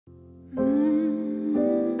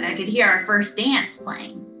I could hear our first dance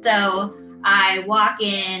playing. So I walk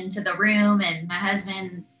into the room and my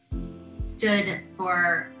husband stood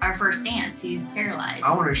for our first dance. He's paralyzed.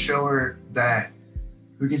 I want to show her that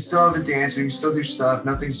we can still have a dance, we can still do stuff,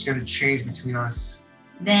 nothing's going to change between us.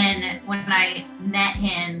 Then when I met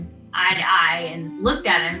him eye to eye and looked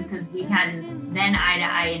at him, because we hadn't been eye to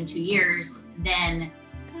eye in 2 years, then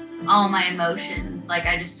all my emotions, like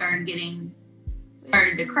I just started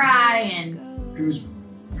to cry, and it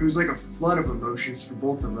was like a flood of emotions for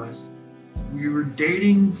both of us. We were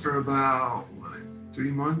dating for about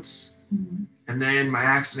 3 months, and then my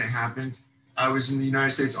accident happened. I was in the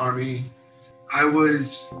United States Army. I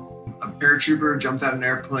was a paratrooper, jumped out of an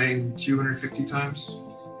airplane 250 times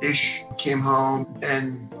ish, came home,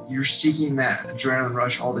 and you're seeking that adrenaline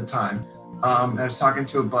rush all the time. I was talking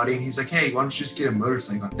to a buddy and he's like, hey, why don't you just get a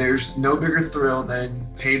motorcycle? There's no bigger thrill than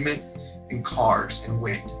pavement and cars and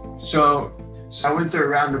wind. So I went through a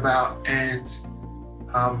roundabout and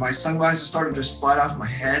my sunglasses started to slide off my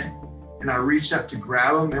head, and I reached up to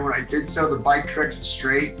grab them. And when I did so, the bike corrected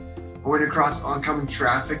straight. I went across oncoming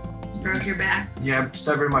traffic. Broke your back? Yeah,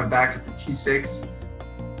 severed my back at the T6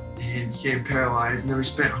 and became paralyzed. And then we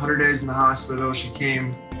spent 100 days in the hospital. She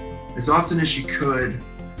came as often as she could.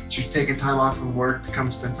 She was taking time off from work to come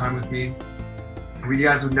spend time with me. And we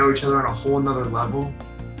got to know each other on a whole nother level,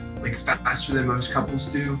 like faster than most couples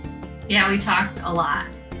do. Yeah, we talked a lot.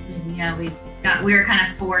 Yeah, we were kind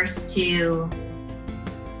of forced to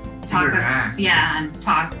talk. And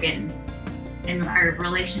talk, and our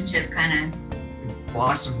relationship kind of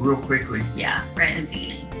blossomed real quickly. Yeah, right in the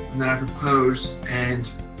beginning. And then I proposed, and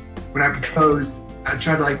when I proposed, I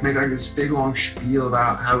tried to make this big long spiel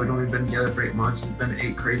about how we'd only been together for 8 months. It's been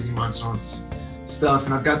 8 crazy months and all this stuff.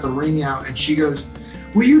 And I've got the ring out, and she goes,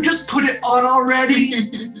 will you just put it on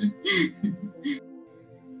already?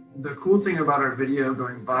 The cool thing about our video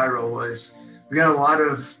going viral was we got a lot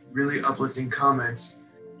of really uplifting comments.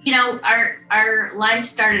 You know, our life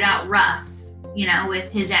started out rough, you know,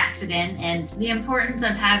 with his accident, and the importance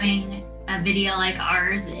of having a video like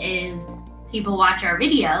ours is people watch our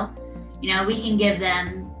video, you know, we can give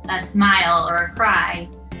them a smile or a cry.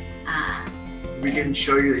 We can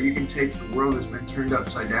show you that you can take the world that's been turned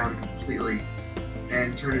upside down completely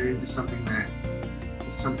and turn it into something that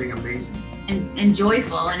is something amazing. And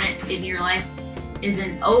joyful, and your life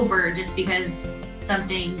isn't over just because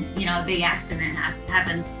something, you know, a big accident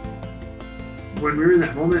happened. When we were in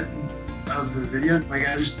that moment of the video,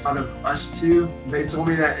 I just thought of us two. They told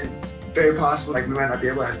me that it's very possible, we might not be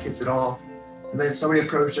able to have kids at all. And then somebody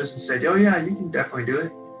approached us and said, oh yeah, you can definitely do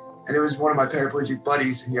it. And it was one of my paraplegic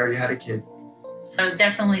buddies, and he already had a kid. So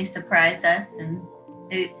definitely surprised us, and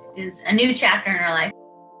it is a new chapter in our life.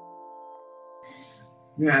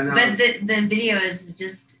 Yeah, no. But the video is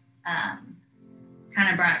just kind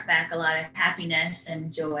of brought back a lot of happiness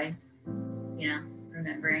and joy, you know,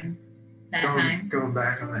 remembering that time. Going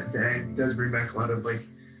back on that day, it does bring back a lot of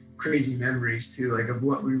crazy memories too, of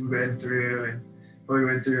what we've been through and what we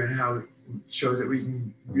went through, and how it shows that we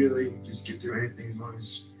can really just get through anything as long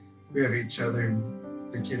as we have each other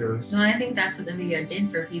and the kiddos. Well, I think that's what the video did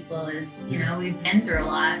for people is, you know, we've been through a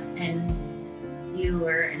lot, and you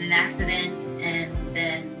were in an accident, and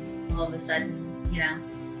then all of a sudden, you know,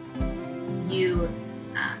 you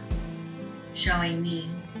showing me,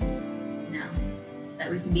 you know,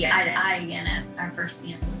 that we can be eye to eye again at our first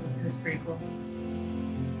dance. It was pretty cool.